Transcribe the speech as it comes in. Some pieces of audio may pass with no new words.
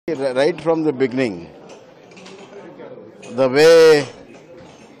Right from the beginning, the way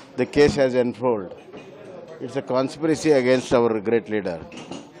the case has unfolded, it's a conspiracy against our great leader.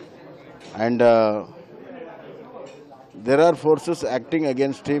 And there are forces acting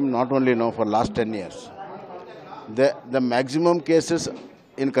against him not only now for last 10 years. The maximum cases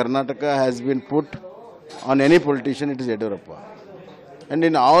in Karnataka has been put on any politician, it is Yediyurappa. And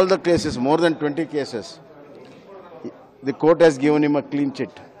in all the cases, more than 20 cases, the court has given him a clean chit.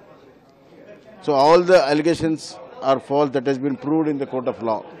 So all the allegations are false that has been proved in the court of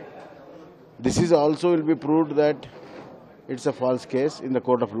law. This is also will be proved that it's a false case in the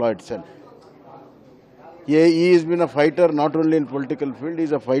court of law itself. He has been a fighter not only in political field, he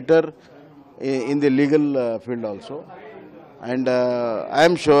is a fighter in the legal field also. And I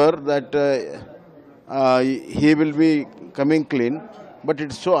am sure that he will be coming clean. But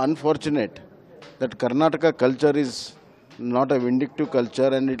it's so unfortunate that Karnataka culture is not a vindictive culture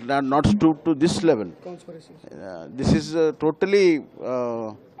and it not stooped to this level. This is totally,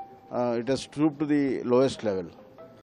 it has stooped to the lowest level.